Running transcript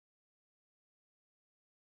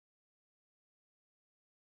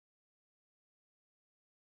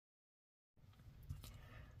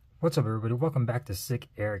What's up, everybody? Welcome back to Sick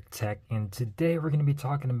Eric Tech, and today we're going to be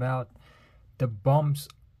talking about the bumps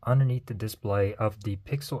underneath the display of the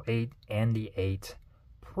Pixel 8 and the 8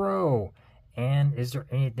 Pro. And is there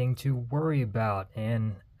anything to worry about?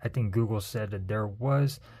 And I think Google said that there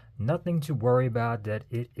was nothing to worry about, that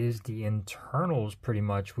it is the internals pretty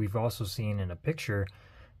much. We've also seen in a picture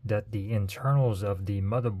that the internals of the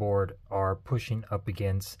motherboard are pushing up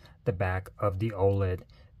against the back of the OLED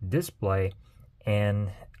display.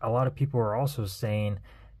 And a lot of people are also saying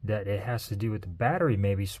that it has to do with the battery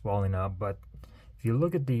maybe swelling up, but if you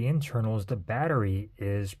look at the internals, the battery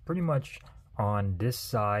is pretty much on this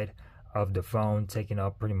side of the phone, taking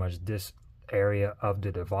up pretty much this area of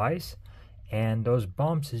the device. And those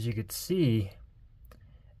bumps, as you can see,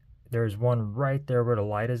 there's one right there where the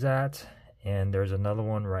light is at, and there's another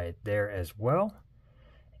one right there as well,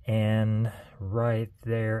 and right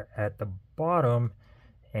there at the bottom.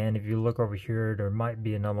 And if you look over here, there might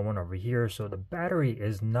be another one over here. So the battery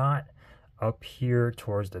is not up here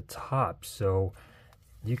towards the top. So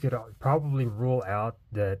you could probably rule out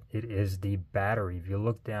that it is the battery. If you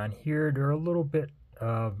look down here, there are a little bit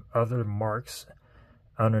of other marks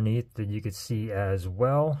underneath that you could see as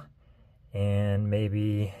well. And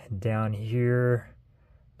maybe down here,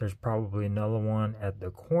 there's probably another one at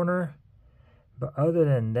the corner. But other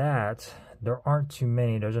than that, there aren't too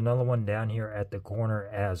many. There's another one down here at the corner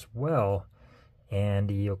as well. And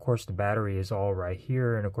of course, the battery is all right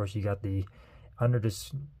here. And of course, you got the under the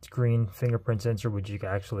screen fingerprint sensor, which you can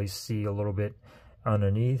actually see a little bit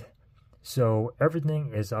underneath. So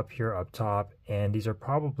everything is up here up top. And these are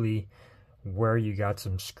probably where you got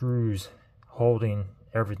some screws holding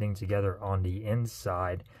everything together on the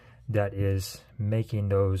inside that is making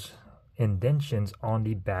those indentions on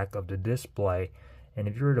the back of the display. And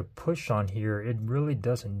if you were to push on here, it really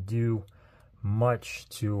doesn't do much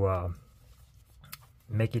to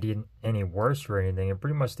make it any worse or anything. It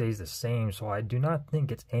pretty much stays the same, so I do not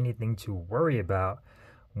think it's anything to worry about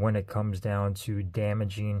when it comes down to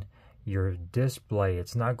damaging your display.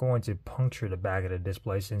 It's not going to puncture the back of the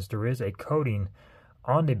display, since there is a coating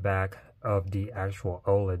on the back of the actual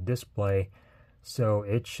OLED display. So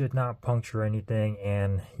it should not puncture anything,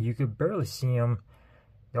 and you could barely see them.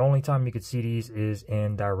 The only time you could see these is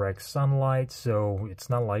in direct sunlight, so it's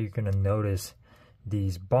not like you're going to notice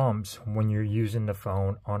these bumps when you're using the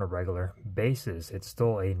phone on a regular basis. It's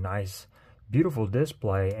still a nice, beautiful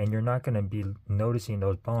display, and you're not going to be noticing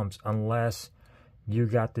those bumps unless you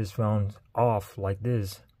got this phone off like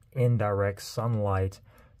this in direct sunlight,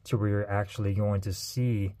 to where you're actually going to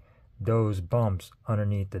see those bumps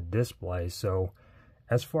underneath the display. So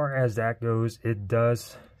as far as that goes, it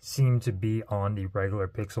does seem to be on the regular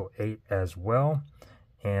Pixel 8 as well.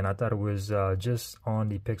 And I thought it was just on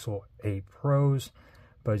the Pixel 8 Pros,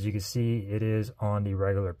 but as you can see, it is on the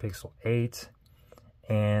regular Pixel 8.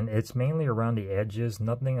 And it's mainly around the edges,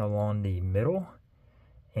 nothing along the middle.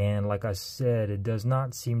 And like I said, it does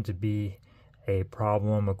not seem to be a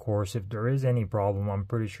problem. Of course, if there is any problem, I'm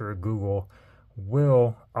pretty sure Google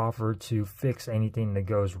will offer to fix anything that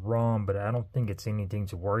goes wrong, but I don't think it's anything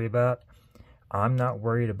to worry about. I'm not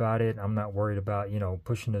worried about it. I'm not worried about,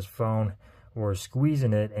 pushing this phone or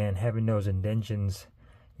squeezing it and having those indentions,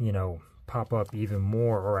 pop up even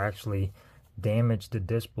more, or actually damage the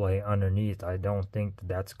display underneath. I don't think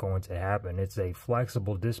that's going to happen. It's a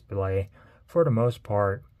flexible display for the most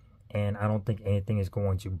part, and I don't think anything is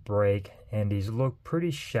going to break. And these look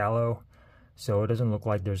pretty shallow, so it doesn't look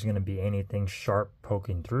like there's going to be anything sharp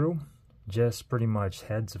poking through. Just pretty much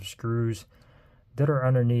heads of screws that are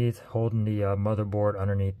underneath, holding the motherboard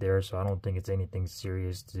underneath there. So I don't think it's anything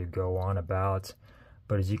serious to go on about.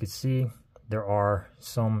 But as you can see, there are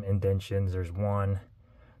some indentions. There's one,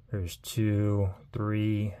 there's two,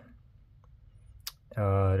 three.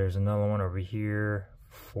 There's another one over here.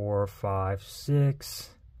 4, 5, 6,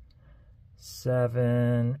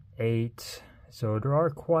 7, 8. So there are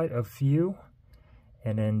quite a few.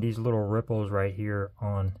 And then these little ripples right here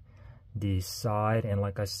on the side. And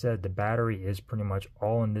like I said, the battery is pretty much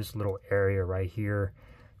all in this little area right here.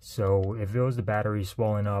 So if it was the battery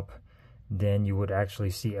swelling up, then you would actually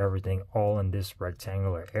see everything all in this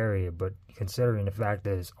rectangular area. But considering the fact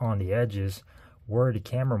that it's on the edges where the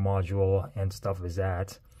camera module and stuff is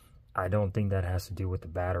at, I don't think that has to do with the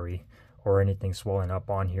battery or anything swelling up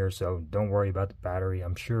on here. So don't worry about the battery.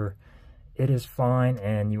 I'm sure it is fine,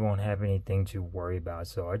 and you won't have anything to worry about.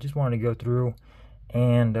 So I just want to go through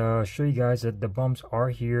and show you guys that the bumps are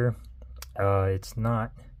here. It's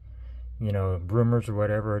not, rumors or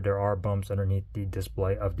whatever. There are bumps underneath the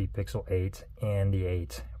display of the Pixel 8 and the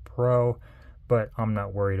 8 Pro, but I'm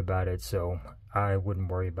not worried about it, so I wouldn't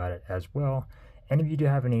worry about it as well. And if you do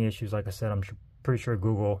have any issues, like I said, I'm pretty sure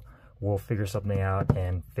Google will figure something out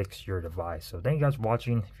and fix your device. So thank you guys for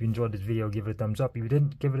watching. If you enjoyed this video, give it a thumbs up. If you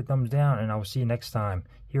didn't, give it a thumbs down, and I will see you next time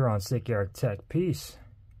here on Sick Eric Tech. Peace.